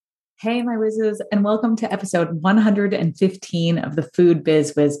Hey, my whizzes, and welcome to episode 115 of the Food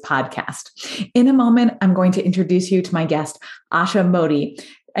Biz Wiz podcast. In a moment, I'm going to introduce you to my guest, Asha Modi,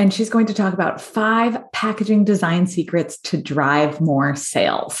 and she's going to talk about 5 packaging design secrets to drive more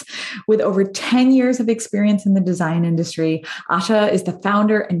sales. With over 10 years of experience in the design industry, Asha is the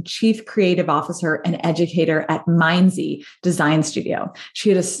founder and chief creative officer and educator at Mindsy Design Studio.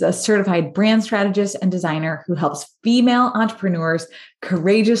 She is a certified brand strategist and designer who helps female entrepreneurs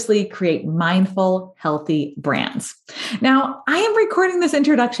courageously create mindful, healthy brands. Now, I am recording this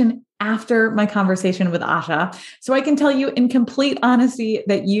introduction after my conversation with Asha, so I can tell you in complete honesty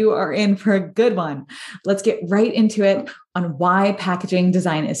that you are in for a good one. Let's get right into it on why packaging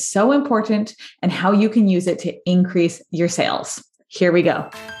design is so important and how you can use it to increase your sales. Here we go.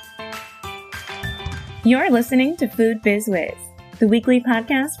 You're listening to Food Biz Wiz, the weekly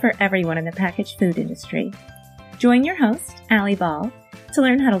podcast for everyone in the packaged food industry. Join your host, Ali Ball, to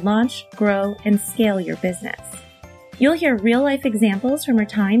learn how to launch, grow, and scale your business. You'll hear real-life examples from her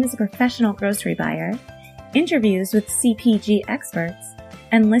time as a professional grocery buyer, interviews with CPG experts,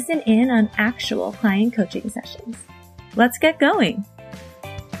 and listen in on actual client coaching sessions. Let's get going.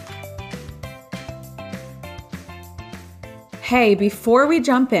 Hey, before we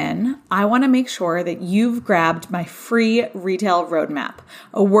jump in, I want to make sure that you've grabbed my free retail roadmap,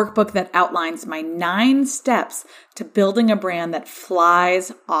 a workbook that outlines my 9 steps to building a brand that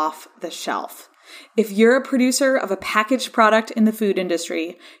flies off the shelf. If you're a producer of a packaged product in the food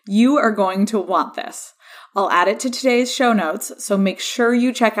industry, you are going to want this. I'll add it to today's show notes, so make sure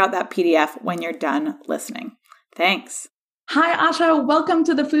you check out that PDF when you're done listening. Thanks. Hi, Asha. Welcome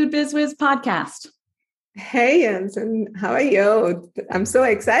to the Food Biz Wiz podcast. Hey, Anson, how are you? I'm so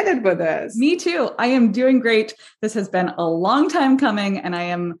excited for this. Me too. I am doing great. This has been a long time coming, and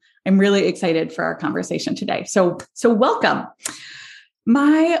I'm really excited for our conversation today. So welcome.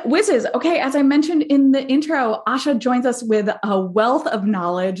 My whizzes. Okay, as I mentioned in the intro, Asha joins us with a wealth of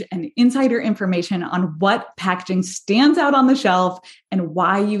knowledge and insider information on what packaging stands out on the shelf and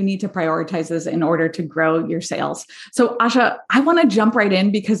why you need to prioritize this in order to grow your sales. So Asha, I want to jump right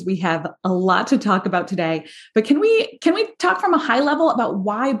in because we have a lot to talk about today, but can we talk from a high level about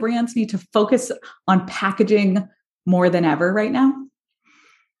why brands need to focus on packaging more than ever right now?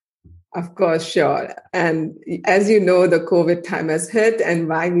 Of course, sure. And as you know, the COVID time has hit, and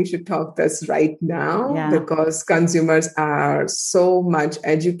why we should talk this right now, because consumers are so much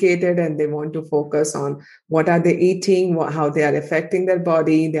educated and they want to focus on what are they eating, how they are affecting their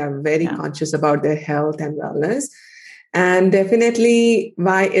body. They are very conscious about their health and wellness. And definitely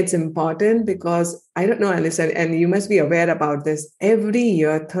why it's important, because I don't know, Alyssa, and you must be aware about this, every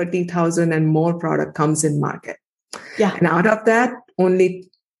year, 30,000 and more product comes in market. Yeah. And out of that, only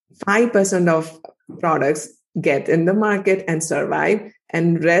 5% of products get in the market and survive,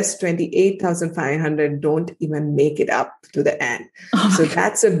 and rest 28,500 don't even make it up to the end. So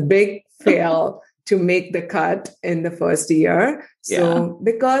that's a big fail to make the cut in the first year. So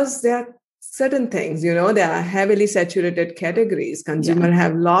because there are certain things, there are heavily saturated categories. Consumers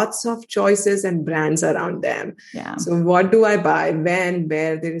have lots of choices and brands around them. So what do I buy, when,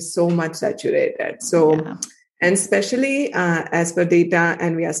 where there is so much saturated? And especially as per data,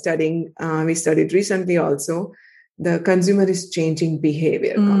 and we studied recently also, the consumer is changing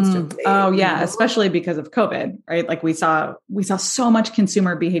behavior constantly. Oh yeah, especially because of COVID, right? Like we saw so much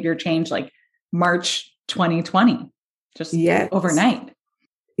consumer behavior change, like March 2020, just overnight.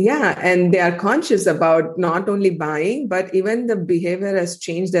 Yeah, and they are conscious about not only buying, but even the behavior has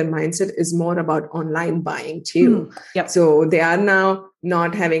changed. Their mindset is more about online buying too. So they are now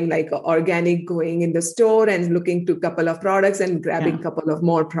not having like organic going in the store and looking to a couple of products and grabbing a couple of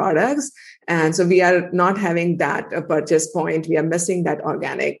more products. And so we are not having that purchase point. We are missing that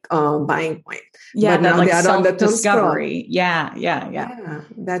organic buying point. Yeah, but that now like they are on the self-discovery. Yeah.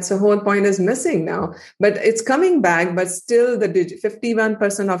 That's the whole point is missing now. But it's coming back, but still the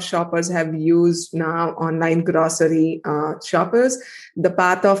 51% of shoppers have used now online grocery shoppers. The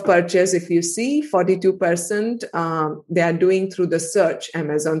path of purchase, if you see, 42% they are doing through the search,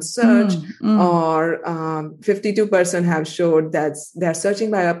 Amazon search, or 52% have showed that they're searching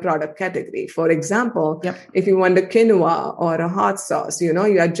by a product category. For example, if you want a quinoa or a hot sauce, you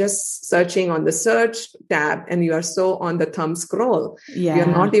are just searching on the search tab and you are so on the thumb scroll. You're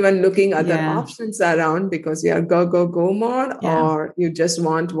not even looking at the options around because you are go mode, or you just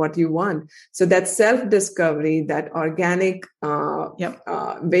want what you want. So that self-discovery, that organic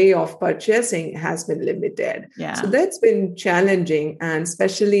way of purchasing has been limited. So that's been challenging, and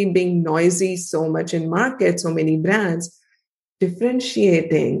especially being noisy so much in market, so many brands,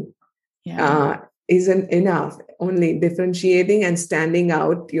 differentiating isn't enough. Only differentiating and standing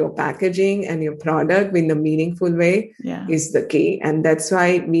out your packaging and your product in a meaningful way is the key. And that's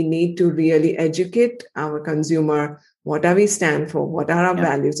why we need to really educate our consumer. What are we stand for? What are our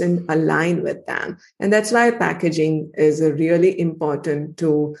values, and align with them? And that's why packaging is really important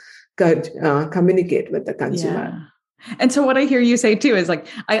to communicate with the consumer. Yeah. And so what I hear you say too is like,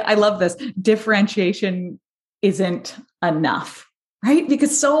 I love this. Differentiation isn't enough. Right?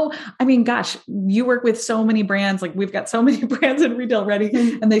 Because gosh, you work with so many brands, like we've got so many brands in retail already.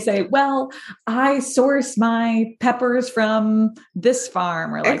 And they say, well, I source my peppers from this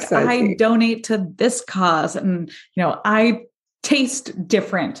farm, or like I donate to this cause, and, I taste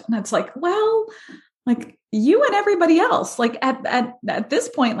different. And it's like, well, like you and everybody else, like at this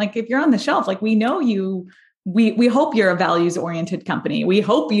point, like if you're on the shelf, like we know you, we hope you're a values-oriented company. We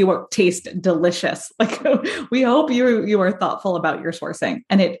hope you taste delicious. Like we hope you are thoughtful about your sourcing.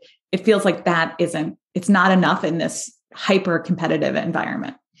 And it feels like it's not enough in this hyper competitive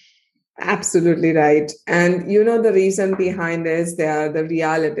environment. Absolutely right. And the reason behind is the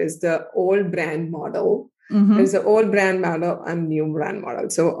reality is the old brand model. Mm-hmm. There's the old brand model and new brand model.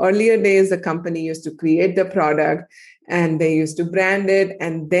 So earlier days, the company used to create the product and they used to brand it,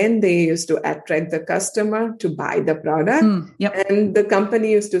 and then they used to attract the customer to buy the product. And the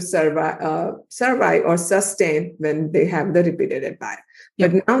company used to survive or sustain when they have the repeated buy.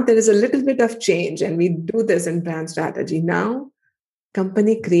 But now there is a little bit of change, and we do this in brand strategy. Now,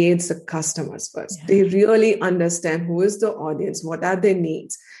 company creates the customers first. They really understand who is the audience, what are their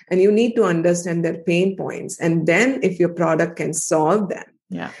needs, and you need to understand their pain points. And then if your product can solve them,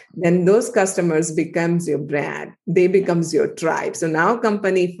 then those customers becomes your brand. They becomes your tribe. So now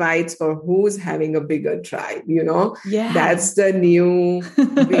company fights for who's having a bigger tribe, That's the new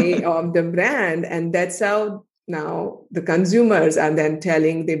way of the brand. And that's how now the consumers are then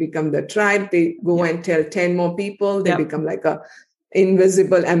they become the tribe. They go and tell 10 more people. They become like a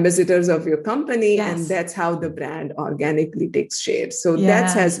invisible ambassadors of your company. And that's how the brand organically takes shape. So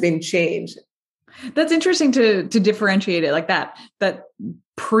that has been changed. That's interesting to differentiate it like that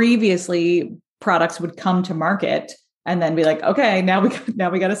previously products would come to market and then be like, okay, now we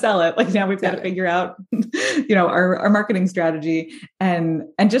got to sell it. Like now we've got to figure out, our marketing strategy and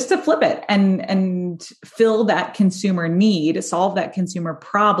just to flip it and fill that consumer need, solve that consumer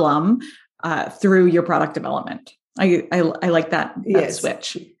problem through your product development. I like that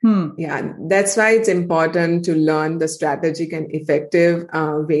switch. Yeah, that's why it's important to learn the strategic and effective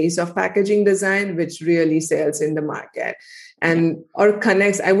ways of packaging design, which really sells in the market. Or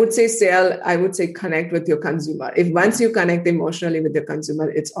connects, I would say connect with your consumer. If once you connect emotionally with the consumer,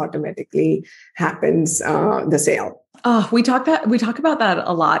 it's automatically happens, the sale. Oh, we talk about that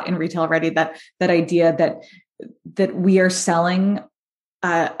a lot in retail already, that idea that we are selling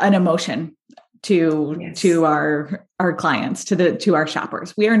an emotion to our clients, to our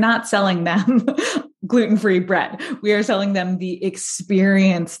shoppers. We are not selling them gluten-free bread. We are selling them the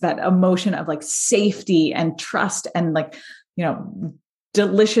experience, that emotion of like safety and trust and like,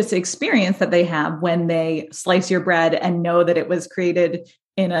 delicious experience that they have when they slice your bread and know that it was created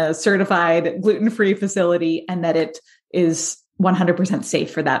in a certified gluten-free facility and that it is 100%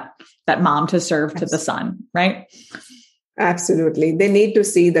 safe for that mom to serve to the son, right? Absolutely. They need to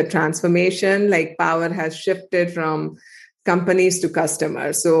see the transformation, like power has shifted from companies to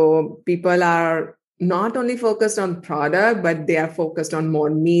customers. So people are not only focused on product, but they are focused on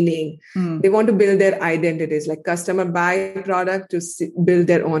more meaning. They want to build their identities, like customer buy product to build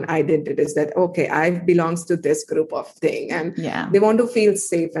their own identities that, okay, I belongs to this group of thing. And they want to feel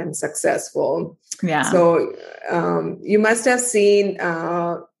safe and successful. Yeah. So you must have seen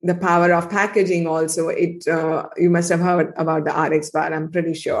the power of packaging also. You must have heard about the RX bar, I'm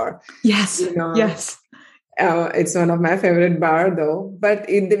pretty sure. Yes. Yes. It's one of my favorite bar though. But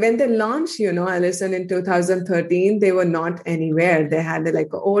when they launched, Allison in 2013, they were not anywhere. They had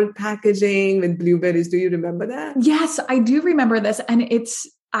like old packaging with blueberries. Do you remember that? Yes, I do remember this. And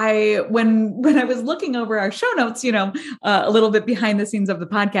when I was looking over our show notes, a little bit behind the scenes of the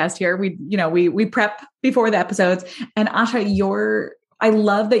podcast here, we prep before the episodes. And Asha, I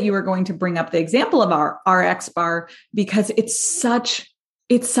love that you were going to bring up the example of our RX bar because it's such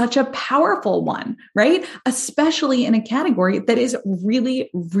a powerful one, right? Especially in a category that is really,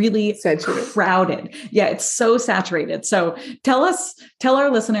 really crowded. Yeah, it's so saturated. So tell our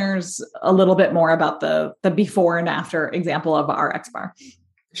listeners a little bit more about the before and after example of RX bar.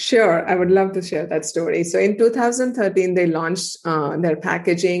 Sure. I would love to share that story. So in 2013, they launched their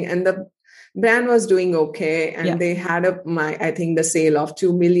packaging and the brand was doing okay. And they had I think the sale of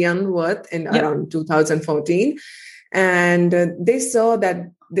 2 million worth in around 2014. And they saw that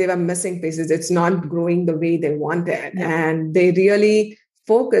they were missing pieces. It's not growing the way they wanted. Yeah. And they really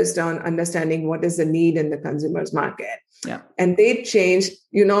focused on understanding what is the need in the consumer's market. Yeah. And they changed,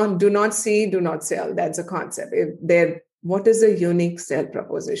 do not see, do not sell. That's a concept. What is the unique sell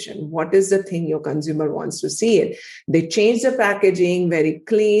proposition? What is the thing your consumer wants to see it? They changed the packaging, very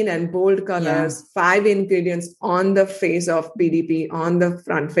clean and bold colors, 5 ingredients on the face of PDP, on the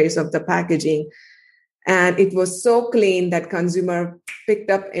front face of the packaging. And it was so clean that consumer picked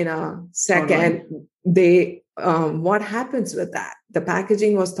up in a second. Totally. What happens with that? The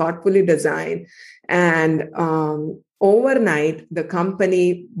packaging was thoughtfully designed, and overnight, the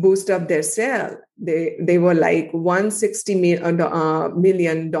company boosted up their sale. They were like $160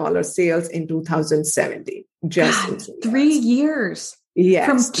 million sales in 2017, just in 3 years. Yes,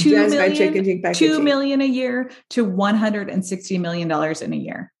 from $2 million a year to $160 million in a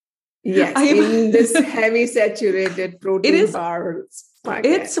year. Yes, in this heavy saturated protein bars market.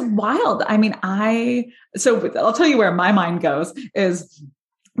 It's wild. I mean, so I'll tell you where my mind goes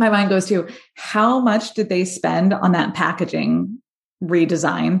to how much did they spend on that packaging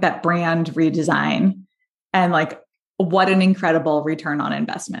redesign, that brand redesign, and like what an incredible return on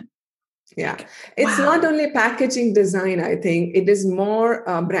investment. Yeah. It's not only packaging design, I think it is more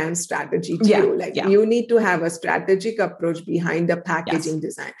brand strategy too. You need to have a strategic approach behind the packaging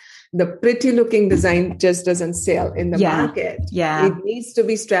design. The pretty looking design just doesn't sell in the market. Yeah. It needs to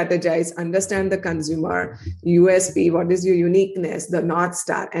be strategized, understand the consumer, USP, what is your uniqueness, the North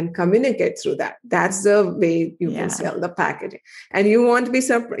Star, and communicate through that. That's the way you can sell the packaging. And you will be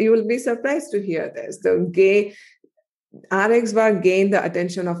surprised to hear this. RX Bar gained the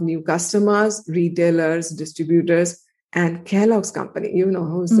attention of new customers, retailers, distributors, and Kellogg's company,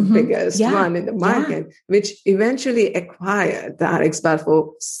 who's the biggest one in the market, which eventually acquired the RX Bar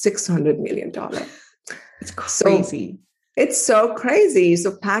for $600 million. It's crazy. It's so crazy.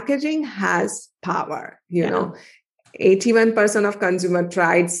 So packaging has power, you know. 81% of consumers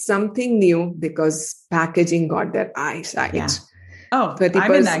tried something new because packaging got their eyesight. Yeah. Oh,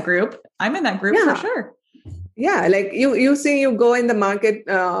 I'm in that group. For sure. Yeah, like you go in the market,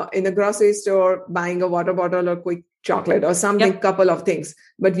 in the grocery store, buying a water bottle or quick chocolate or something, couple of things,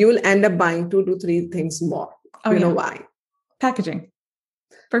 but you'll end up buying 2 to 3 things more. You know why? Packaging.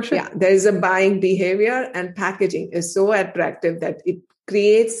 For sure. Yeah, there is a buying behavior, and packaging is so attractive that it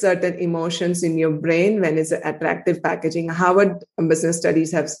creates certain emotions in your brain when it's attractive packaging. Harvard Business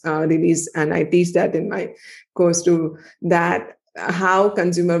Studies have released, and I teach that in my course too, that how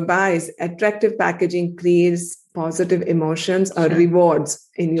consumer buys, attractive packaging creates positive emotions or rewards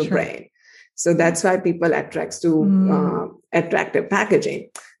in your brain. So that's why people attracts to attractive packaging.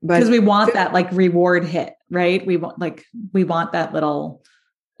 Because we want that like reward hit, right? We want that little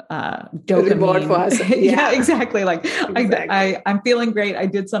dopamine reward for us. Yeah, exactly. Like exactly. I'm feeling great. I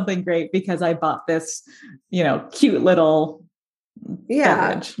did something great because I bought this, cute little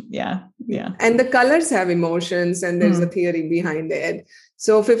beverage. Yeah. And the colors have emotions, and there's a theory behind it.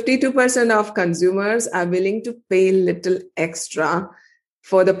 So 52% of consumers are willing to pay little extra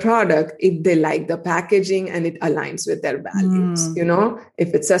for the product if they like the packaging and it aligns with their values,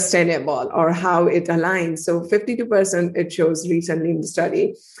 if it's sustainable or how it aligns. So 52%, it shows recently in the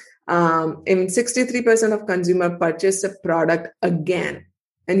study, in 63% of consumer purchase a product again.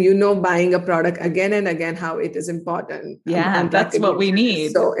 And buying a product again and again, how it is important. Yeah, that's what we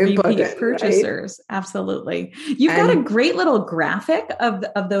need. So important. Repeat purchasers. Right? Absolutely. You've got a great little graphic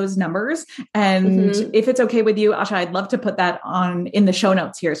of those numbers. And if it's okay with you, Asha, I'd love to put that in the show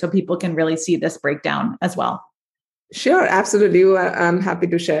notes here so people can really see this breakdown as well. Sure, absolutely. I'm happy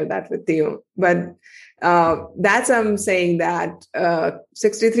to share that with you. But I'm saying that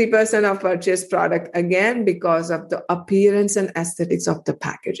 63% of purchased product again because of the appearance and aesthetics of the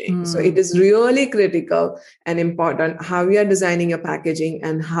packaging. So it is really critical and important how we are designing your packaging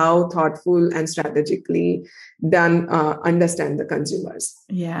and how thoughtful and strategically done understand the consumers.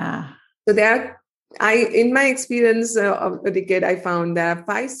 Yeah. So in my experience of the decade, I found there are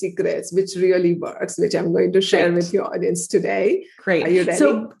 5 secrets which really works, which I'm going to share with your audience today. Great. Are you ready?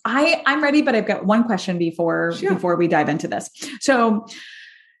 So I'm ready, but I've got one question before we dive into this. So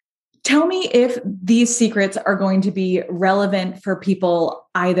tell me if these secrets are going to be relevant for people,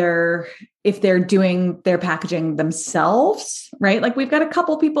 either if they're doing their packaging themselves, right? Like we've got a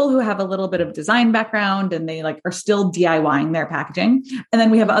couple people who have a little bit of design background and they are still DIYing their packaging. And then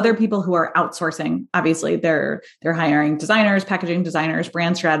we have other people who are outsourcing. Obviously they're hiring designers, packaging designers,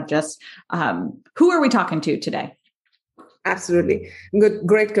 brand strategists. Who are we talking to today? Absolutely. Good.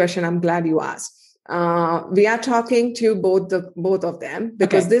 Great question. I'm glad you asked. we are talking to both of them,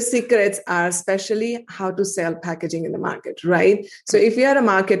 because these secrets are especially how to sell packaging in the market, right? So if you are a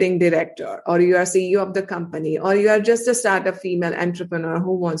marketing director, or you are CEO of the company, or you are just a startup female entrepreneur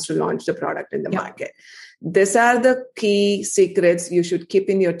who wants to launch the product in the market, these are the key secrets you should keep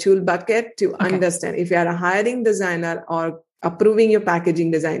in your tool bucket to understand. If you are a hiring designer or approving your packaging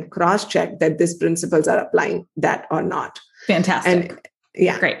design, cross-check that these principles are applying that or not. Fantastic.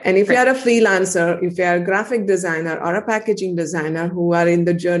 Great. And if you are a freelancer, if you are a graphic designer or a packaging designer who are in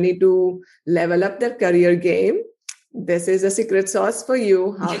the journey to level up their career game, this is a secret sauce for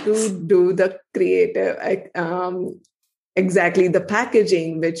you, how to do the creative, exactly the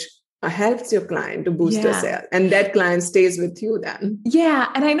packaging, which helps your client to boost their sale, and that client stays with you then. Yeah.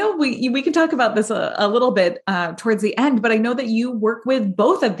 And I know we can talk about this a little bit towards the end, but I know that you work with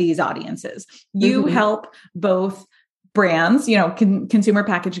both of these audiences. You help both brands, consumer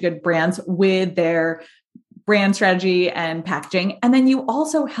packaged good brands with their brand strategy and packaging. And then you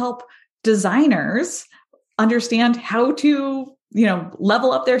also help designers understand how to,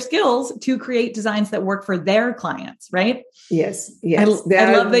 level up their skills to create designs that work for their clients, right? Yes. I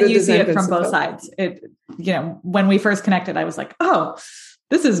love that you see it from both sides. When we first connected, I was like, oh,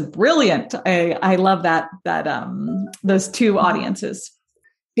 this is brilliant. I love that those two audiences.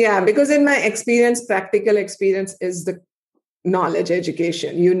 Yeah, because in my experience, practical experience is the knowledge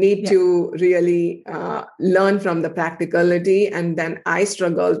education. You need to really learn from the practicality. And then I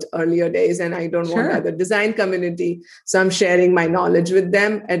struggled earlier days, and I don't want the design community. So I'm sharing my knowledge with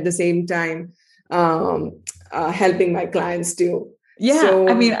them at the same time, helping my clients too. Yeah. So,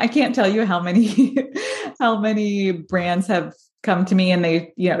 I can't tell you how many brands have come to me and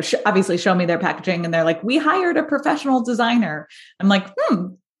they, obviously show me their packaging and they're like, we hired a professional designer. I'm like,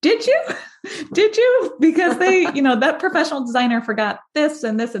 did you? Because they, that professional designer forgot this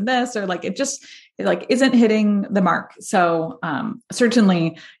and this and this, or like, it isn't hitting the mark. So,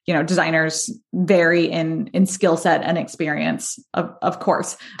 certainly, designers vary in skill set and experience, of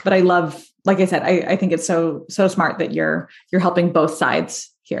course, but I love, like I said, I think it's so smart that you're helping both sides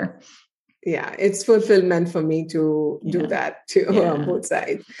here. Yeah, it's fulfillment for me to do that too on both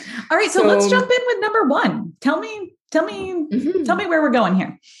sides. All right, so let's jump in with number one. Tell me where we're going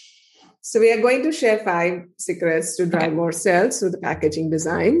here. So we are going to share 5 secrets to drive more sales through the packaging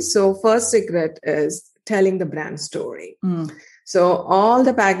design. So first secret is telling the brand story. So all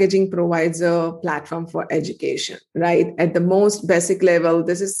the packaging provides a platform for education, right? At the most basic level,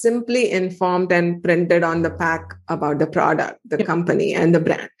 this is simply informed and printed on the pack about the product, the company, and the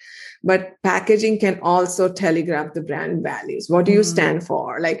brand. But packaging can also telegraph the brand values. What do you stand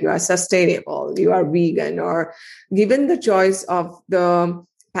for? Like you are sustainable, you are vegan, or given the choice of the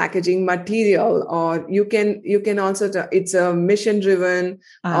packaging material, or you can also, it's a mission driven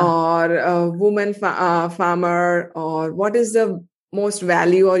or a woman farmer, or what is the most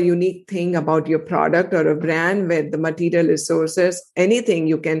value or unique thing about your product or a brand with the material resources, anything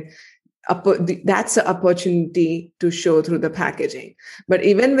you can. That's an opportunity to show through the packaging. But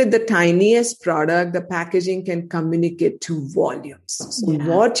even with the tiniest product, the packaging can communicate to volumes. So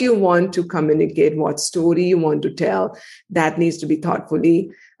what you want to communicate, what story you want to tell, that needs to be thoughtfully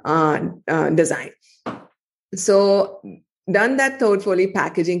designed. So done that thoughtfully,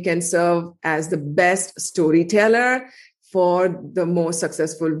 packaging can serve as the best storyteller for the most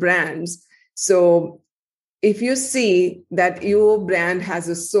successful brands. So if you see that your brand has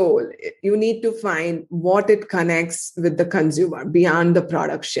a soul, you need to find what it connects with the consumer beyond the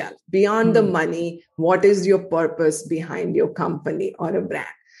product shelf, beyond the money. What is your purpose behind your company or a brand?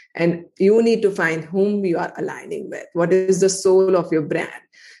 And you need to find whom you are aligning with. What is the soul of your brand?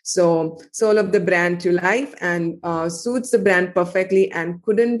 So soul of the brand to life and suits the brand perfectly and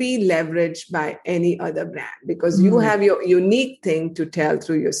couldn't be leveraged by any other brand, because you have your unique thing to tell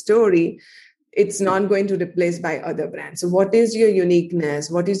through your story. It's not going to replace by other brands. So what is your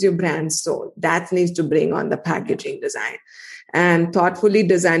uniqueness? What is your brand soul? That needs to bring on the packaging design, and thoughtfully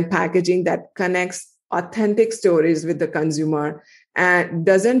designed packaging that connects authentic stories with the consumer and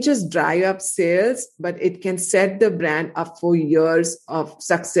doesn't just drive up sales, but it can set the brand up for years of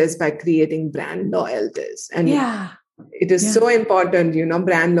success by creating brand loyalties. And it is so important,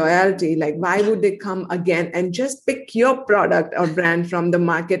 brand loyalty. Like, why would they come again and just pick your product or brand from the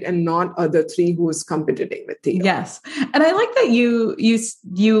market and not other 3 who's competing with you? Yes. And I like that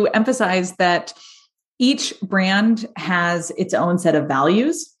you emphasize that each brand has its own set of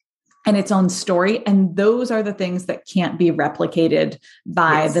values and its own story. And those are the things that can't be replicated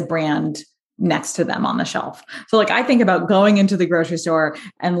by the brand next to them on the shelf. So like, I think about going into the grocery store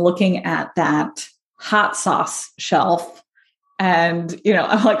and looking at that hot sauce shelf And,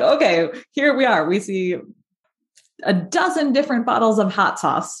 I'm like, okay, here we are. We see a dozen different bottles of hot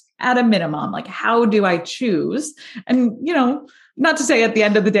sauce at a minimum. Like, how do I choose? And, not to say at the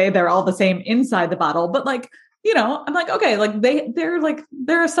end of the day, they're all the same inside the bottle, but like, I'm like, okay, like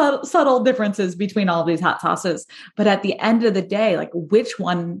there are subtle differences between all of these hot sauces. But at the end of the day, like, which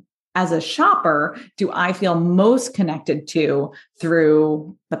one as a shopper do I feel most connected to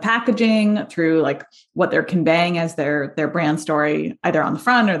through the packaging, through like what they're conveying as their brand story, either on the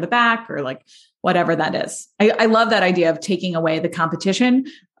front or the back, or like whatever that is. I love that idea of taking away the competition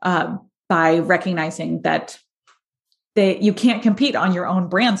by recognizing that you can't compete on your own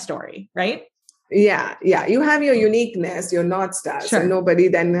brand story, right? Yeah. You have your uniqueness, your North Star. Sure. So nobody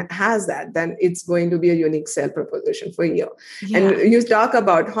then has that. Then it's going to be a unique sell proposition for you. Yeah. And you talk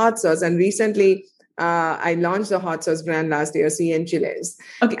about hot sauce. And recently, I launched the hot sauce brand last year, Cien Chiles.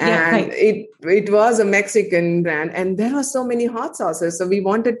 Okay. And right. it was a Mexican brand. And there are so many hot sauces. So we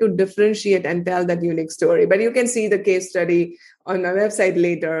wanted to differentiate and tell that unique story. But you can see the case study on our website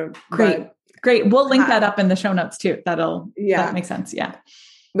later. Great. We'll link that up in the show notes too. That makes sense. Yeah.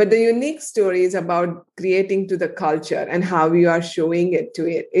 But the unique story is about creating to the culture and how you are showing it to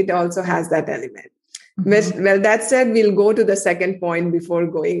it. It also has that element. Mm-hmm. Well, that said, we'll go to the second point before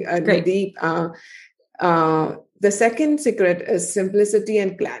going deep. The second secret is simplicity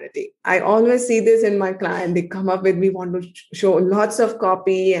and clarity. I always see this in my client. They come up with, we want to show lots of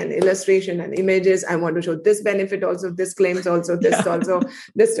copy and illustration and images. I want to show this benefit also, this claims also, this also,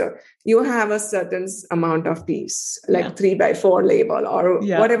 this. You have a certain amount of piece, like 3x4 label or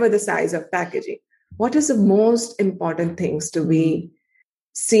whatever the size of packaging. What is the most important things to be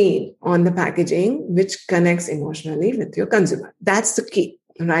seen on the packaging, which connects emotionally with your consumer? That's the key.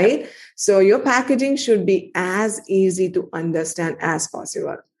 Right? So your packaging should be as easy to understand as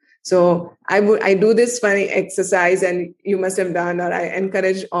possible. So I do this funny exercise, and you must have done, or I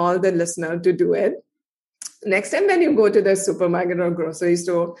encourage all the listeners to do it. Next time when you go to the supermarket or grocery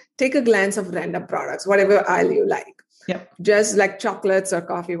store, take a glance of random products, whatever aisle you like. Yep. Just like chocolates or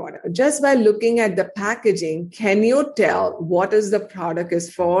coffee, whatever. Just by looking at the packaging, can you tell what is the product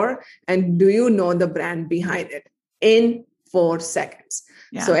is for? And do you know the brand behind it in 4 seconds?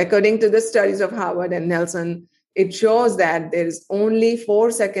 Yeah. So according to the studies of Harvard and Nelson, it shows that there is only 4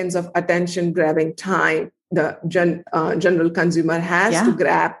 seconds of attention grabbing time the general consumer has to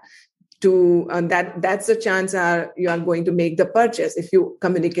grab to that's the chance you are going to make the purchase if you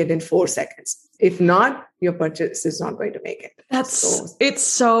communicate in 4 seconds. If not, your purchase is not going to make it. It's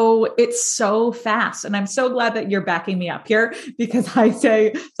so fast. And I'm so glad that you're backing me up here, because I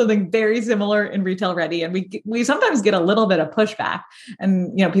say something very similar in Retail Ready. And we sometimes get a little bit of pushback,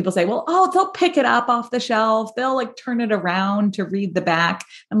 and, people say, well, they'll pick it up off the shelf. They'll like turn it around to read the back.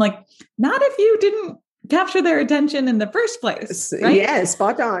 I'm like, not if you didn't capture their attention in the first place. Right? Yes.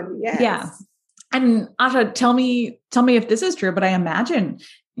 Spot on. Yes. Yeah. And Asha, tell me if this is true, but I imagine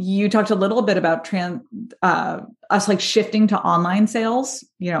you talked a little bit about us like shifting to online sales,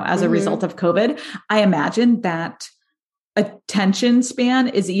 as a result of COVID. I imagine that attention span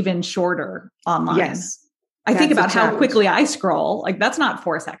is even shorter online. Yes. I think about how quickly I scroll. Like, that's not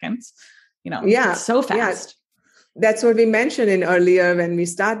 4 seconds, it's so fast. Yeah. That's what we mentioned in earlier when we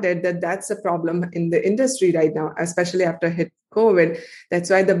started, that's a problem in the industry right now, especially after hit COVID. That's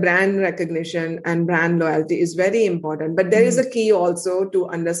why the brand recognition and brand loyalty is very important. But there is a key also to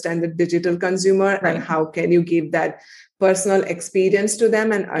understand the digital consumer and how can you give that personal experience to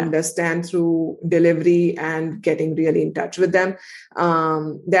them and understand through delivery and getting really in touch with them.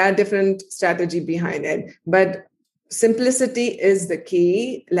 There are different strategy behind it, but simplicity is the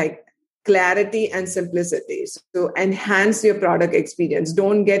key, like clarity and simplicity. So enhance your product experience.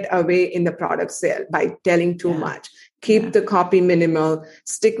 Don't get away in the product sale by telling too much. Keep the copy minimal.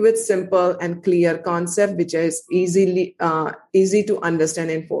 Stick with simple and clear concept, which is easy to understand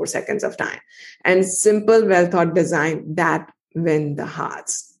in 4 seconds of time. And simple, well-thought design that win the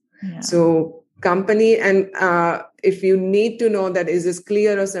hearts. Yeah. So company, and if you need to know that is this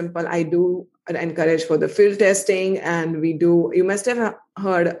clear or simple, I do encourage for the field testing, and you must have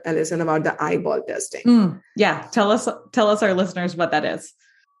heard, Alison, about the eyeball testing. Yeah. Tell us our listeners what that is.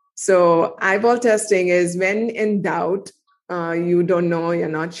 So eyeball testing is when in doubt, you don't know, you're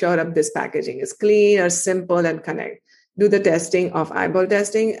not sure if this packaging is clean or simple and connect. Do the testing of eyeball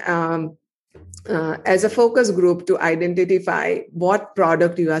testing as a focus group to identify what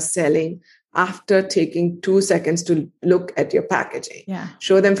product you are selling after taking 2 seconds to look at your packaging. Yeah.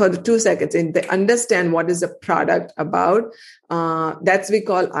 Show them for the 2 seconds and they understand what is the product about. That's we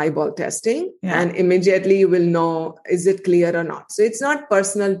call eyeball testing. Yeah. And immediately you will know, is it clear or not? So it's not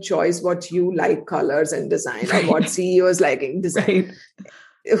personal choice what you like colors and design or what CEO is liking design.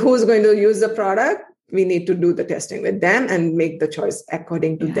 Right. Who's going to use the product? We need to do the testing with them and make the choice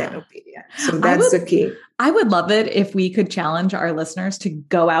according to their opinion. So that's the key. I would love it if we could challenge our listeners to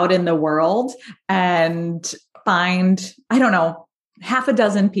go out in the world and find, I don't know, half a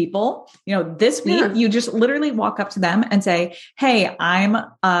dozen people, this week, you just literally walk up to them and say, hey, I'm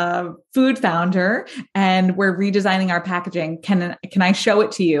a food founder and we're redesigning our packaging. Can I show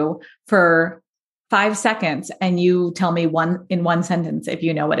it to you for 5 seconds and you tell me in one sentence if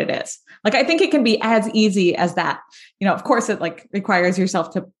you know what it is? Like, I think it can be as easy as that. Of course it requires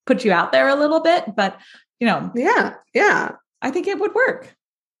yourself to put you out there a little bit, but yeah. I think it would work.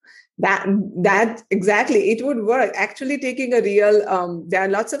 That exactly. It would work. Actually taking a real, there are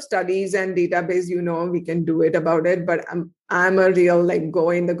lots of studies and database, we can do it about it, but I'm a real,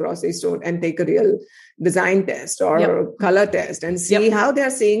 go in the grocery store and take a real design test or color test and see how they're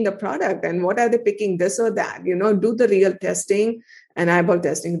seeing the product and what are they picking, this or that, do the real testing. And eyeball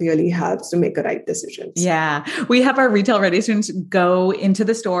testing really helps to make a right decision. Yeah. We have our retail ready students go into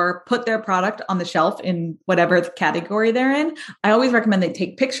the store, put their product on the shelf in whatever category they're in. I always recommend they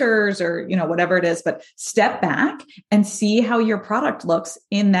take pictures or, whatever it is, but step back and see how your product looks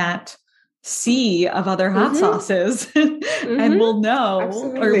in that sea of other hot sauces and we'll know,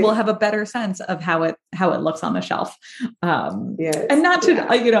 or we'll have a better sense of how it looks on the shelf. And not to,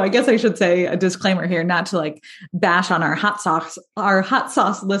 I guess I should say a disclaimer here, not to bash on our hot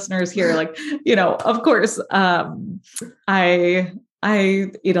sauce listeners here. Of course, I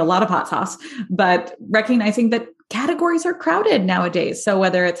eat a lot of hot sauce, but recognizing that categories are crowded nowadays. So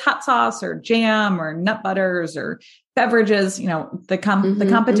whether it's hot sauce or jam or nut butters or beverages, the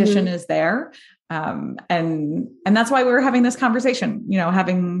competition is there. And that's why we're having this conversation,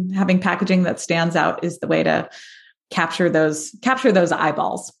 having packaging that stands out is the way to capture those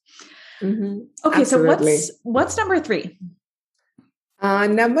eyeballs. Okay. Absolutely. So what's number 3?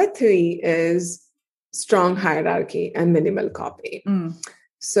 Number 3 is strong hierarchy and minimal copy.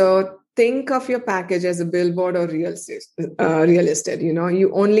 So think of your package as a billboard or real estate.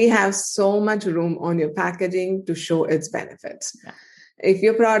 You only have so much room on your packaging to show its benefits. Yeah. If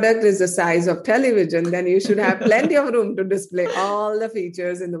your product is the size of television, then you should have plenty of room to display all the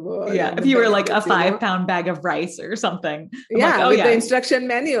features in the world. Yeah. If you were like a 5-pound bag of rice or something. The instruction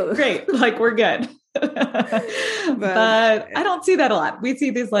manual. Great. We're good. but I don't see that a lot. We see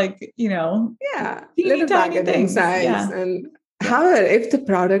these little packaging size. Yeah. And however, if the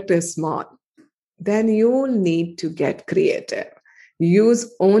product is small, then you need to get creative.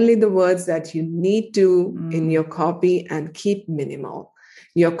 Use only the words that you need to in your copy and keep minimal.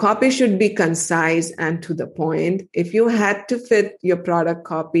 Your copy should be concise and to the point. If you had to fit your product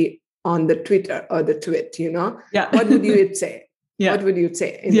copy on the Twitter or the tweet, what would you say? What would you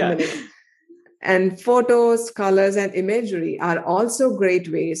say in the minute? And photos, colors, and imagery are also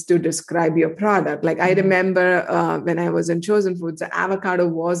great ways to describe your product. I remember when I was in Chosen Foods, the avocado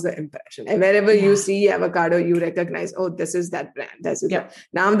was the impression. And wherever you see avocado, you recognize, oh, this is that brand.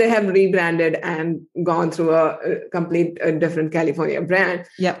 Now they have rebranded and gone through a complete different California brand,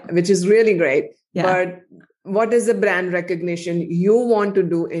 which is really great. Yeah. But what is the brand recognition you want to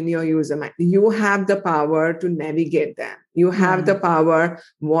do in your user mind? You have the power to navigate them. You have the power,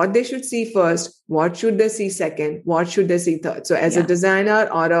 what they should see first, what should they see second, what should they see third. So as a designer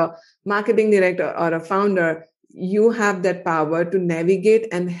or a marketing director or a founder, you have that power to navigate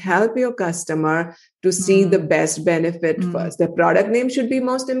and help your customer to see the best benefit first. The product name should be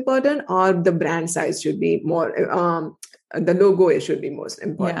most important, or the brand size should be more, the logo should be most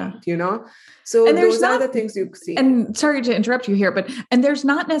important, So those are the things you see. And sorry to interrupt you here, and there's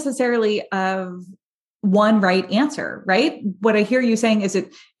not necessarily one right answer, right? What I hear you saying is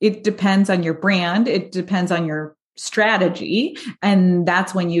it depends on your brand. It depends on your strategy. And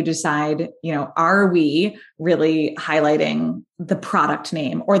that's when you decide, are we really highlighting the product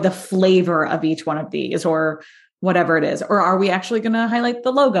name or the flavor of each one of these or whatever it is? Or are we actually going to highlight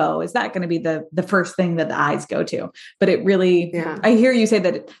the logo? Is that going to be the first thing that the eyes go to? But it really, I hear you say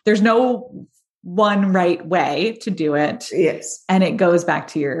that there's no one right way to do it. Yes. And it goes back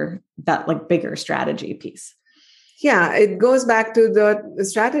to that bigger strategy piece. Yeah, it goes back to the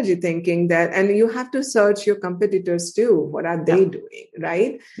strategy thinking that, and you have to search your competitors too. What are they doing,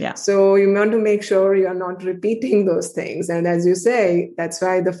 right? Yeah. So you want to make sure you're not repeating those things. And as you say, that's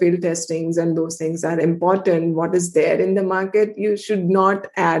why the field testings and those things are important. What is there in the market? You should not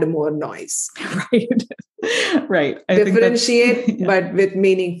add more noise. Right. Right. Differentiate, but with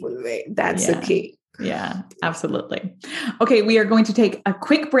meaningful way. That's the key. Yeah, absolutely. Okay, we are going to take a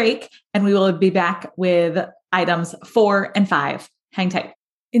quick break and we will be back with items 4 and 5. Hang tight.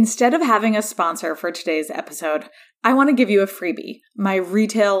 Instead of having a sponsor for today's episode, I want to give you a freebie, my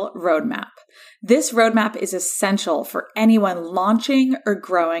retail roadmap. This roadmap is essential for anyone launching or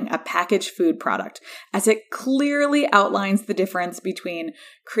growing a packaged food product, as it clearly outlines the difference between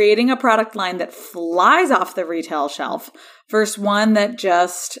creating a product line that flies off the retail shelf versus one that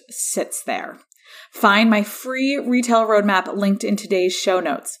just sits there. Find my free retail roadmap linked in today's show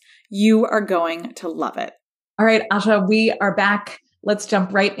notes. You are going to love it. All right, Asha, we are back. Let's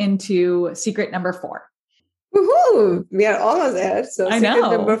jump right into secret number 4. Woohoo! We are almost there. So secret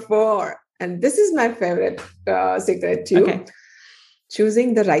number 4. And this is my favorite secret too. Okay.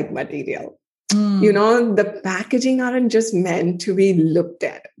 Choosing the right material. You know, the packaging aren't just meant to be looked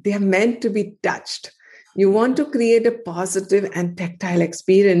at. They are meant to be touched. You want to create a positive and tactile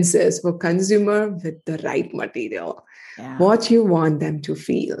experiences for consumer with the right material. Yeah. What you want them to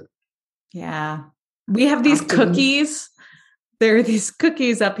feel. Yeah. We have these cookies. There are these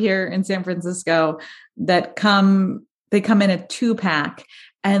cookies up here in San Francisco that come in a 2-pack,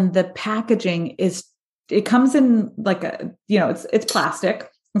 and the packaging it comes in like it's plastic.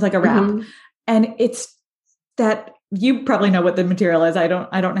 It's like a wrap. And it's that, you probably know what the material is. I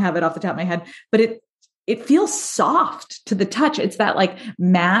don't have it off the top of my head, but it feels soft to the touch. It's that like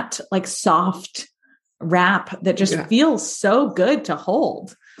matte, like soft wrap that just feels so good to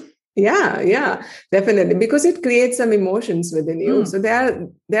hold. Yeah, definitely. Because it creates some emotions within you. So there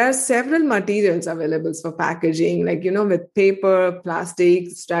are several materials available for packaging, like, with paper, plastic,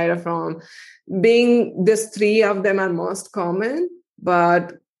 styrofoam. Being these 3 of them are most common,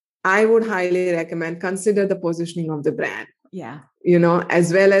 but I would highly recommend consider the positioning of the brand. Yeah.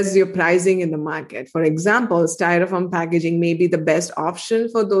 As well as your pricing in the market. For example, styrofoam packaging may be the best option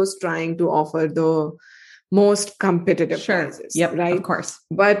for those trying to offer the most competitive prices. Yep, right? Of course.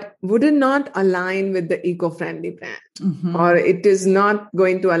 But would it not align with the eco-friendly brand? Or it is not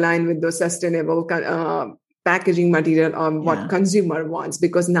going to align with the sustainable packaging material or what consumer wants?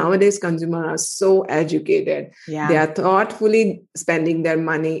 Because nowadays consumers are so educated. Yeah. They are thoughtfully spending their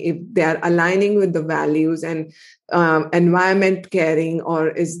money. If they are aligning with the values and environment caring,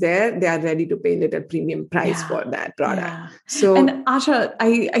 they are ready to pay a little premium price for that product. Yeah. So, and Asha,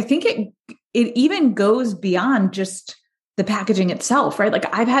 I think it even goes beyond just the packaging itself, right? Like,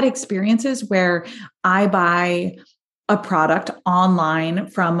 I've had experiences where I buy a product online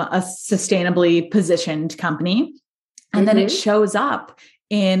from a sustainably positioned company, and then it shows up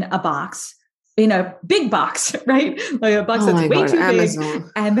in a box, in a big box, right? Like a box that's way too big,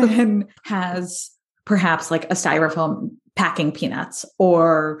 and then has perhaps like a styrofoam packing peanuts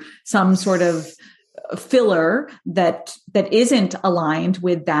or some sort of filler that isn't aligned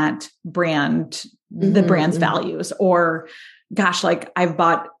with that brand, the brand's values. Or gosh, like, I've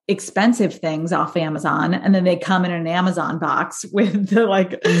bought expensive things off Amazon, and then they come in an Amazon box with the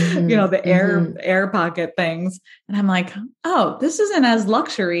the air pocket things. And I'm like, oh, this isn't as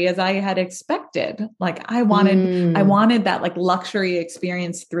luxury as I had expected. Like, I wanted that like luxury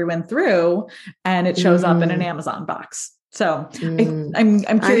experience through and through, and it shows up in an Amazon box. So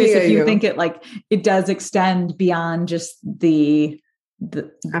I'm curious if you think it does extend beyond just the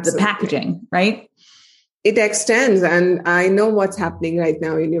packaging, right? It extends, and I know what's happening right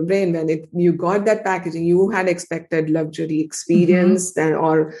now in your brain. When you got that packaging, you had expected luxury experience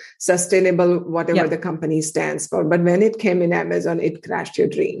or sustainable, whatever the company stands for. But when it came in Amazon, it crashed your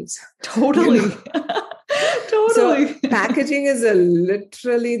dreams. Totally. Totally. So packaging is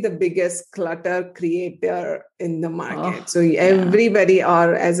literally the biggest clutter creator in the market. So everybody,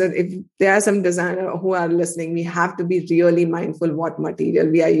 if there are some designers who are listening, we have to be really mindful what material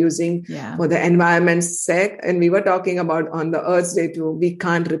we are using for the environment's sake. And we were talking about on the Earth Day too, we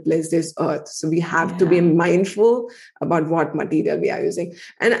can't replace this earth. So we have to be mindful about what material we are using.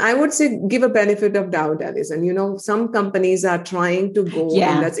 And I would say give a benefit of doubt, Alison. Some companies are trying to go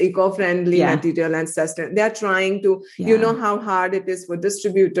and that's eco-friendly material and sustainable. They are trying to, you know how hard it is for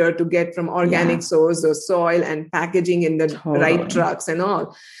distributor to get from organic source or soil and packaging in the right trucks and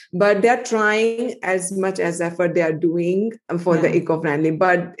all. But they're trying as much as effort they are doing for the eco-friendly.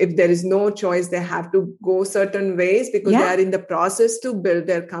 But if there is no choice, they have to go certain ways because they are in the process to build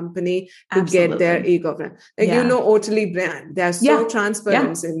their company to get their eco-friendly. Like, you know, Oatly brand, they're so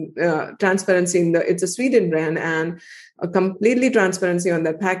transparency in the, it's a Sweden brand, and a completely transparency on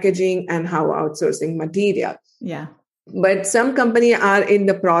the packaging and how outsourcing material. Yeah. But some company are in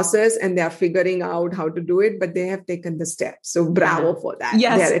the process and they are figuring out how to do it, but they have taken the steps. So bravo for that.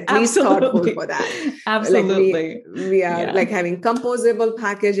 Yes, they're at least thoughtful for that. Absolutely. Like we are like having composable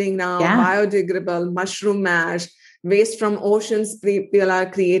packaging now, biodegradable, mushroom mash, waste from oceans. People are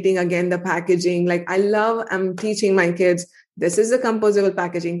creating again the packaging. Like I'm teaching my kids, this is a composable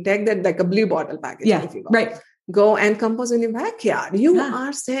packaging. Take that like a blue bottle packaging. If you want. Right. Go and compose in your backyard. You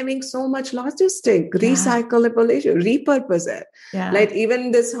are saving so much logistic, recyclable issue, repurpose it. Like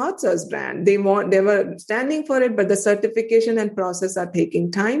even this hot sauce brand, they were standing for it, but the certification and process are taking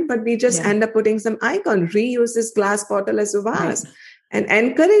time. But we just end up putting some icon, reuse this glass bottle as a vase, and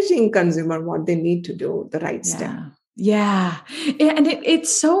encouraging consumer what they need to do, the right step. Yeah. And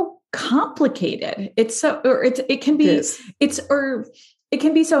it's so complicated. It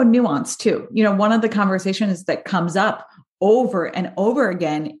can be so nuanced too. You know, one of the conversations that comes up over and over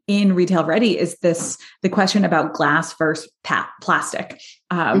again in Retail Ready is the question about glass versus plastic,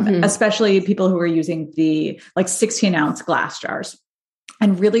 especially people who are using the 16-ounce glass jars,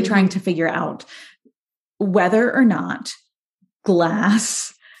 and really trying to figure out whether or not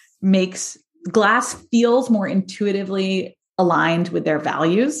glass feels more intuitively aligned with their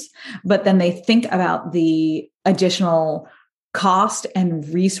values, but then they think about the additional cost and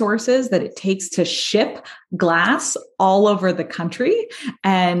resources that it takes to ship glass all over the country,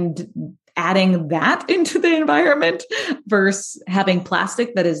 and adding that into the environment versus having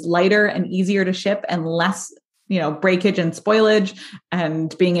plastic that is lighter and easier to ship and less, breakage and spoilage,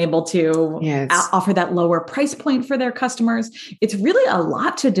 and being able to offer that lower price point for their customers. It's really a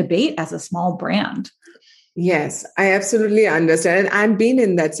lot to debate as a small brand. Yes, I absolutely understand. And I've been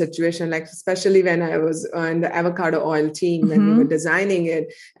in that situation, like especially when I was in the avocado oil team, when we were designing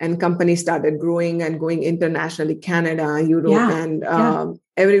it, and companies started growing and going internationally, Canada, Europe, and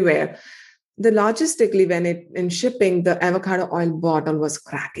everywhere. The logistically, in shipping, the avocado oil bottle was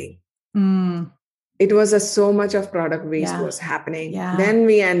cracking. It was so much of product waste was happening. Then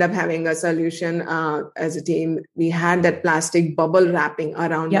we end up having a solution as a team. We had that plastic bubble wrapping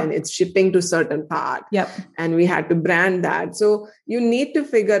around when it's shipping to certain part. And we had to brand that. So you need to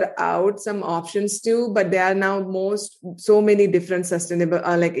figure out some options too, but there are now so many different sustainable,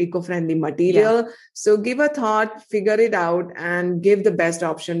 like eco-friendly material. So give a thought, figure it out, and give the best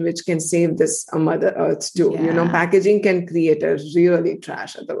option, which can save this Mother Earth too. Packaging can create a really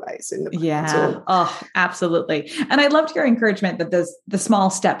trash otherwise in the market. So, absolutely. And I loved your encouragement that the small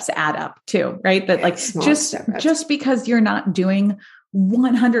steps add up too, right? That just because you're not doing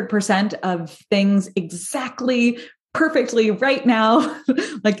 100% of things exactly perfectly right now,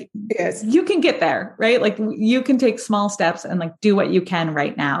 you can get there, right? Like you can take small steps and do what you can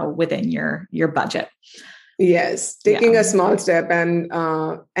right now within your budget. Yes, taking a small step and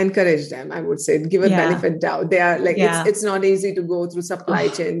encourage them, I would say, give a benefit doubt. They are it's not easy to go through supply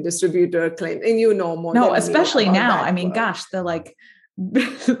chain, distributor claim, and more. No, especially now. I mean, gosh, the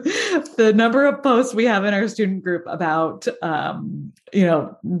number of posts we have in our student group about,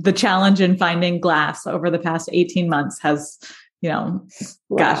 the challenge in finding glass over the past 18 months has,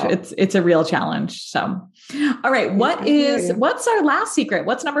 gosh, it's a real challenge. So, all right, what's our last secret?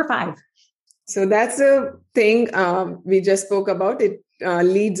 What's number 5? So that's a thing we just spoke about. It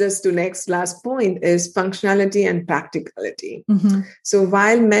leads us to last point is functionality and practicality. So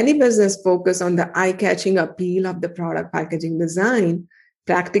while many businesses focus on the eye-catching appeal of the product packaging design,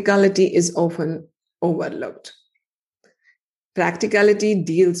 practicality is often overlooked. Practicality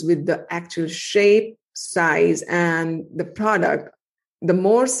deals with the actual shape, size, and the product. The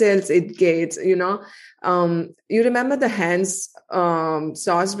more sales it gets, you remember the Heinz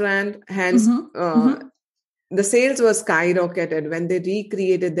sauce brand, Heinz, the sales was skyrocketed when they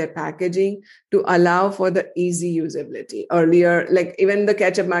recreated their packaging to allow for the easy usability. Earlier, even the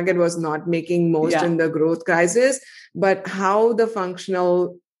ketchup market was not making most in the growth crisis, but how the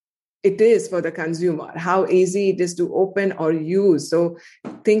functional it is for the consumer, how easy it is to open or use. So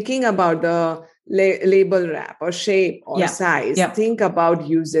thinking about the label wrap or shape or size, think about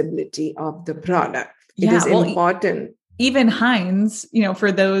usability of the product. It is important. even Heinz,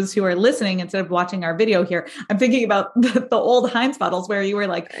 for those who are listening, instead of watching our video here, I'm thinking about the old Heinz bottles where you were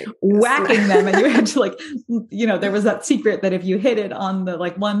like whacking them and you had to there was that secret that if you hit it on the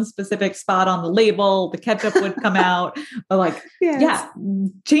one specific spot on the label, the ketchup would come out. But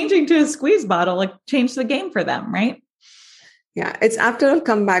changing to a squeeze bottle, changed the game for them, right? Yeah, it's after all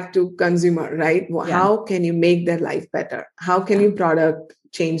come back to consumer, right? How can you make their life better? How can your product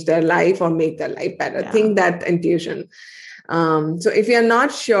change their life or make their life better? Think that intuition. So if you're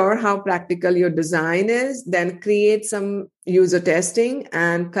not sure how practical your design is, then create some user testing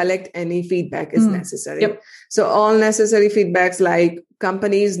and collect any feedback is necessary. Yep. So all necessary feedbacks, like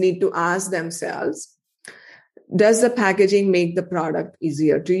companies need to ask themselves, does the packaging make the product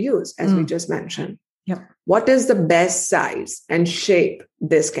easier to use, as we just mentioned? Yep. What is the best size and shape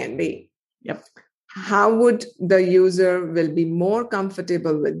this can be? Yep. How would the user will be more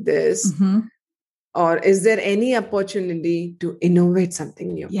comfortable with this? Mm-hmm. Or is there any opportunity to innovate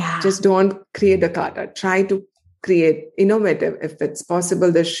something new? Yeah. Just don't create a clutter. Try to create innovative, if it's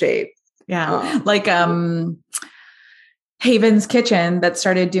possible, the shape. Yeah. Haven's Kitchen that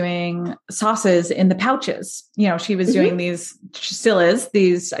started doing sauces in the pouches. She was doing these, she still is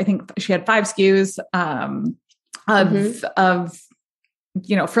these, I think she had 5 SKUs of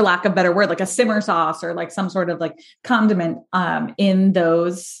for lack of a better word, like a simmer sauce or some sort of condiment in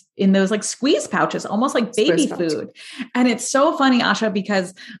those squeeze pouches, almost like baby food. And it's so funny, Asha,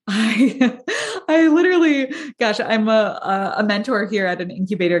 because I literally, I'm a mentor here at an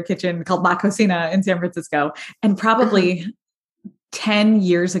incubator kitchen called La Cocina in San Francisco. And probably 10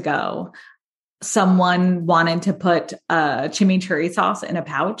 years ago, someone wanted to put a chimichurri sauce in a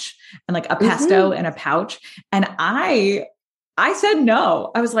pouch and a pesto in a pouch. And I said no.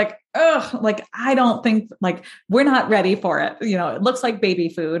 I was like, ugh, I don't think we're not ready for it. It looks like baby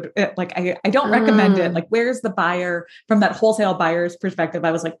food. I don't recommend it. Where's the buyer from that wholesale buyer's perspective?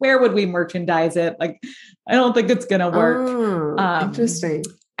 I was like, where would we merchandise it? I don't think it's going to work. Interesting.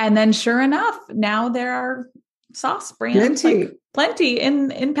 And then sure enough, now there are sauce brands plenty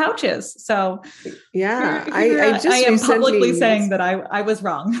in pouches. So yeah, I am publicly saying that I was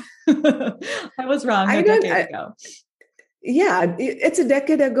wrong. I was wrong a decade ago. Yeah, it's a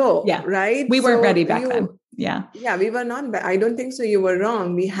decade ago, right? We weren't ready back then. Yeah, we were not. I don't think so. You were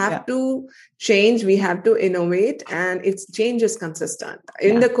wrong. We have to change. We have to innovate, and change is consistent.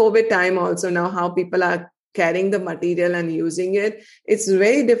 In the COVID time also now, how people are carrying the material and using it, it's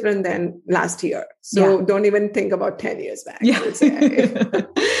very different than last year. So don't even think about 10 years back. Yeah.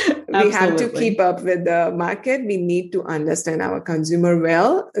 We have to keep up with the market. We need to understand our consumer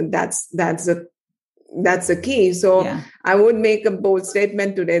well. That's the key. So I would make a bold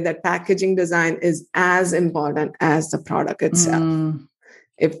statement today that packaging design is as important as the product itself.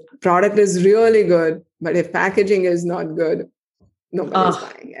 If product is really good, but if packaging is not good, nobody's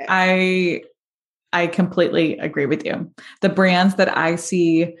buying it. I completely agree with you. The brands that I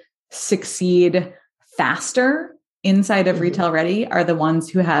see succeed faster inside of Retail Ready are the ones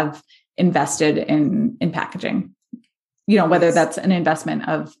who have invested in packaging, whether that's an investment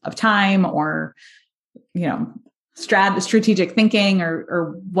of time or strategic thinking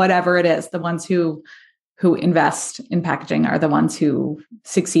or whatever it is. The ones who invest in packaging are the ones who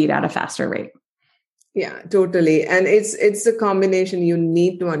succeed at a faster rate. Yeah, totally. And it's a combination. You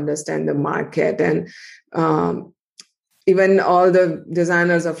need to understand the market, and even all the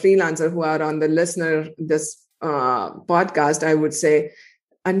designers or freelancers who are on this podcast, I would say,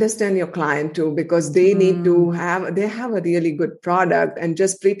 understand your client too, because they need to have a really good product, and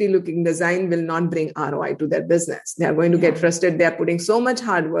just pretty looking design will not bring ROI to their business. They are going to get frustrated. They're putting so much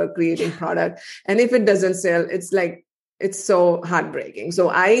hard work creating product. And if it doesn't sell, it's so heartbreaking. So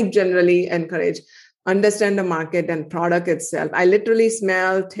I generally encourage understand the market and product itself. I literally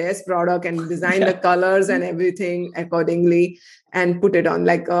smell, taste product and design the colors and everything accordingly and put it on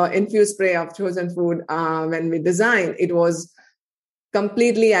infused spray of chosen food. When we design, it was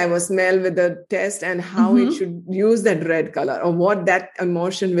completely, I was smell with the test and how it should use that red color or what that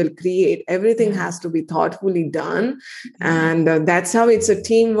emotion will create. Everything has to be thoughtfully done. And that's how it's a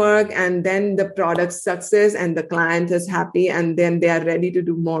teamwork. And then the product success and the client is happy, and then they are ready to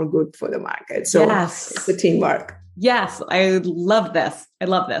do more good for the market. So it's a teamwork. Yes. I love this.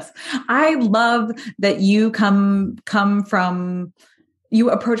 I love that you come from, you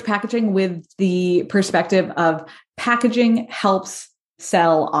approach packaging with the perspective of packaging helps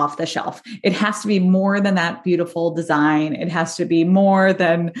sell off the shelf. It has to be more than that beautiful design. It has to be more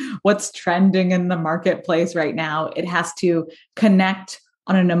than what's trending in the marketplace right now. It has to connect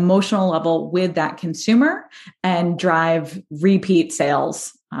on an emotional level with that consumer and drive repeat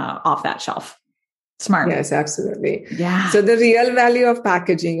sales off that shelf. Smart. Yes, absolutely. Yeah. So the real value of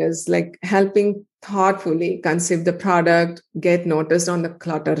packaging is like helping thoughtfully conceive the product, get noticed on the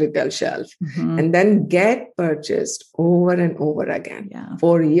clutter retail shelf, and then get purchased over and over again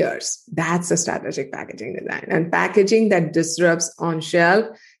for years. That's the strategic packaging design. And packaging that disrupts on shelf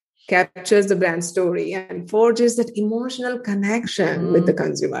captures the brand story and forges that emotional connection with the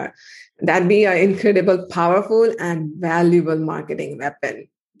consumer. That'd be an incredible, powerful, and valuable marketing weapon.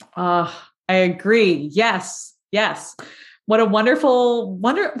 I agree. Yes. Yes. What a wonderful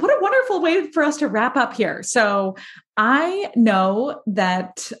way for us to wrap up here. So I know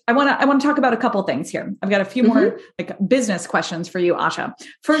that I want to talk about a couple of things here. I've got a few more like business questions for you, Asha.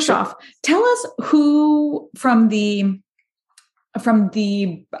 First off, tell us who from the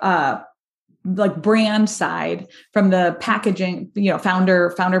like brand side, from the packaging,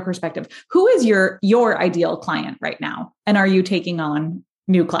 founder perspective, who is your ideal client right now? And are you taking on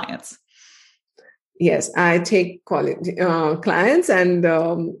new clients? Yes, I take quality clients, and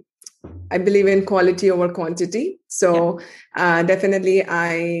I believe in quality over quantity. So definitely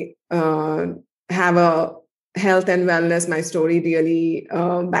I have a health and wellness. My story really,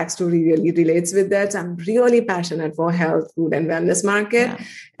 backstory really relates with that. So I'm really passionate for health, food, and wellness market.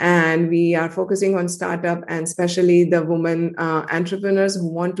 And we are focusing on startup and especially the women entrepreneurs who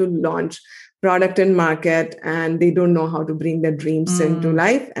want to launch product and market, and they don't know how to bring their dreams into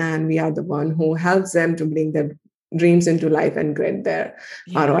life. And we are the one who helps them to bring their dreams into life and get their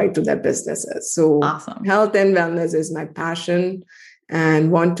ROI to their businesses. So health and wellness is my passion,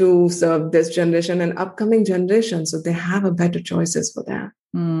 and want to serve this generation and upcoming generation so they have a better choices for that.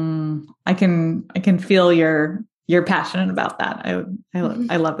 I can feel you're passionate about that.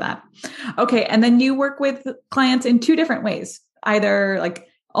 I love that. Okay. And then you work with clients in two different ways, either like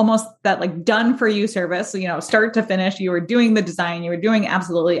almost that like done for you service, start to finish, you were doing the design, you were doing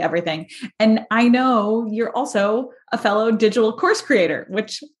absolutely everything. And I know you're also a fellow digital course creator,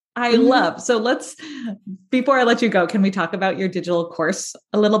 which I love. So before I let you go, can we talk about your digital course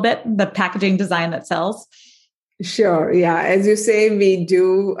a little bit, the packaging design that sells? Sure. Yeah. As you say, we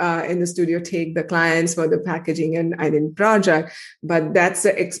do in the studio take the clients for the packaging and identity project, but that's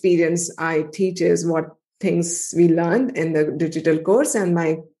the experience I teach is what things we learned in the digital course. And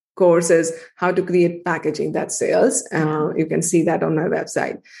my course is how to create packaging that sells. You can see that on my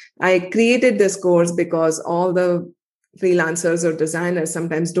website. I created this course because all the freelancers or designers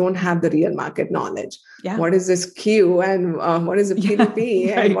sometimes don't have the real market knowledge. What is this Q and what is a PDP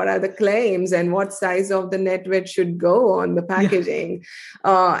and what are the claims and what size of the net weight should go on the packaging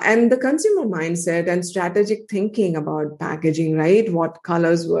and the consumer mindset and strategic thinking about packaging, right? What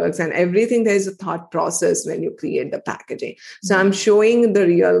colors works and everything. There's a thought process when you create the packaging. So I'm showing the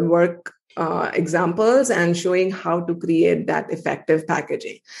real work examples and showing how to create that effective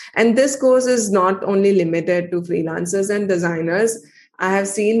packaging. And this course is not only limited to freelancers and designers. I have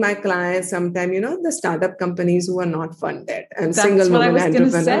seen my clients sometimes, the startup companies who are not funded and single women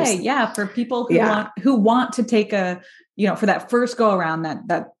entrepreneurs. That's what I was going to say. For people who want to take for that first go around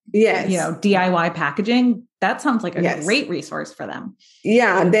that DIY packaging, that sounds like a great resource for them.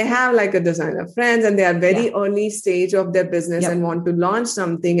 Yeah, they have like a designer friends and they are very early stage of their business and want to launch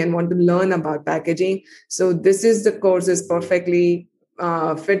something and want to learn about packaging. So the course is perfectly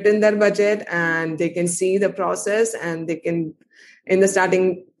fit in their budget, and they can see the process, and they can, in the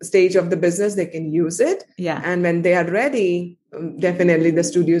starting stage of the business, they can use it. And when they are ready, definitely the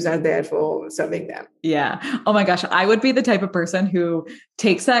studios are there for serving them. Oh my gosh. I would be the type of person who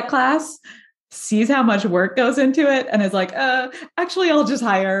takes that class, sees how much work goes into it, and is like, actually, I'll just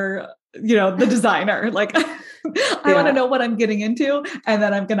hire, the designer. Like, I want to know what I'm getting into, and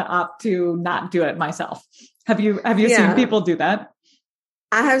then I'm going to opt to not do it myself. Have you seen people do that?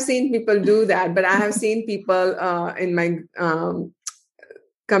 I have seen people do that, but I have seen people in my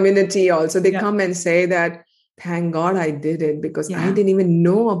community also. They come and say that, thank God I did it, because I didn't even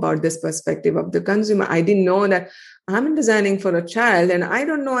know about this perspective of the consumer. I didn't know that I'm designing for a child, and I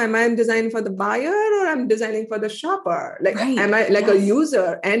don't know, am I designing for the buyer or I'm designing for the shopper? Like, am I like a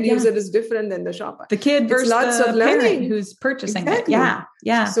user? End user is different than the shopper. The kid versus the parent who's purchasing it.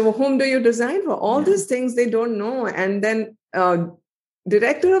 Yeah. So whom do you design for? All these things they don't know. And then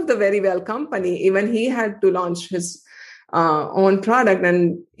director of the Very Well company, even he had to launch his own product,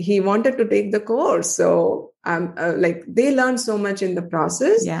 and he wanted to take the course. So they learn so much in the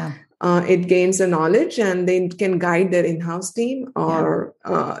process. It gains the knowledge, and they can guide their in-house team or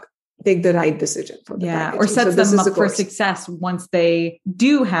take the right decision for the packaging. Or sets them up for success once they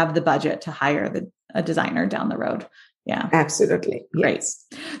do have the budget to hire a designer down the road. Absolutely. Great.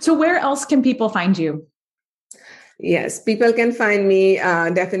 So where else can people find you? Yes, people can find me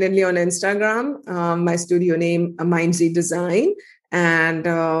definitely on Instagram, my studio name, Mindsy Design. And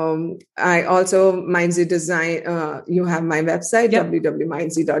I also, Mindsy Design, you have my website,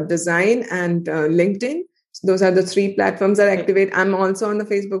 www.mindsy.design, and LinkedIn. So those are the 3 platforms that I activate. I'm also on the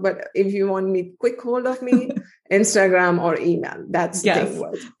Facebook, but if you want me, quick hold of me, Instagram or email. That's the thing.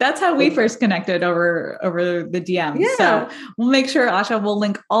 That's how we first connected over the DM. Yeah. So we'll make sure, Asha, we'll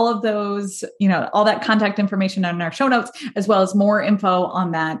link all of those, all that contact information in our show notes, as well as more info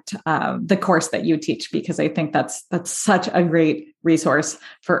on that, the course that you teach, because I think that's such a great resource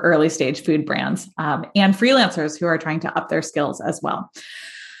for early stage food brands and freelancers who are trying to up their skills as well.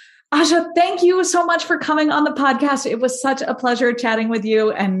 Asha, thank you so much for coming on the podcast. It was such a pleasure chatting with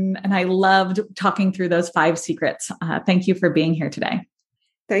you, and I loved talking through those 5 secrets. Thank you for being here today.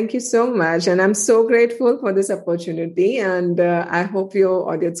 Thank you so much. And I'm so grateful for this opportunity. And I hope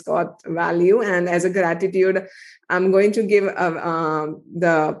your audience got value. And as a gratitude, I'm going to give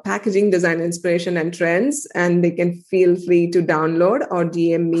the packaging design inspiration and trends, and they can feel free to download or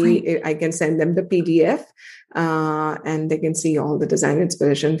DM me. Great. I can send them the PDF. And they can see all the design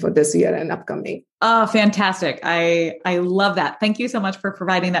inspiration for this year and upcoming. Oh, fantastic. I love that. Thank you so much for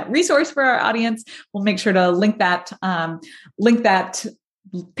providing that resource for our audience. We'll make sure to link that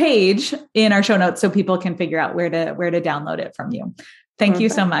page in our show notes so people can figure out where to download it from you. Thank you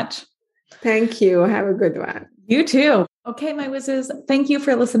so much. Thank you. Have a good one. You too. Okay, my whizzes, thank you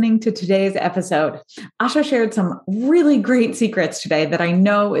for listening to today's episode. Asha shared some really great secrets today that I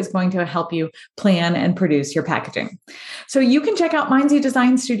know is going to help you plan and produce your packaging. So you can check out Mindsy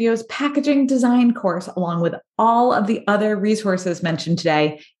Design Studio's packaging design course along with all of the other resources mentioned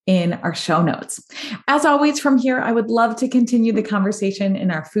today in our show notes. As always, from here, I would love to continue the conversation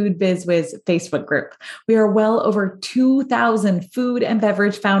in our Food Biz Wiz Facebook group. We are well over 2,000 food and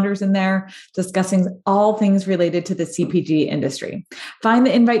beverage founders in there discussing all things related to the CPG industry. Find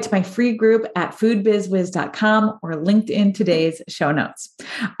the invite to my free group at foodbizwiz.com or linked in today's show notes.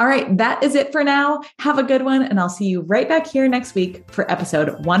 All right, that is it for now. Have a good one, and I'll see you right back here next week for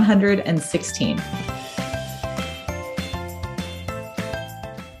episode 116.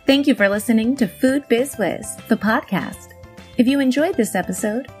 Thank you for listening to Food Biz Wiz, the podcast. If you enjoyed this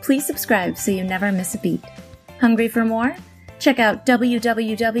episode, please subscribe so you never miss a beat. Hungry for more? Check out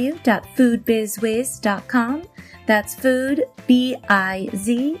www.foodbizwiz.com. That's food,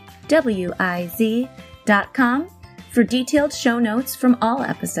 BIZWIZ.com for detailed show notes from all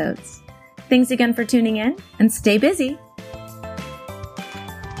episodes. Thanks again for tuning in, and stay busy.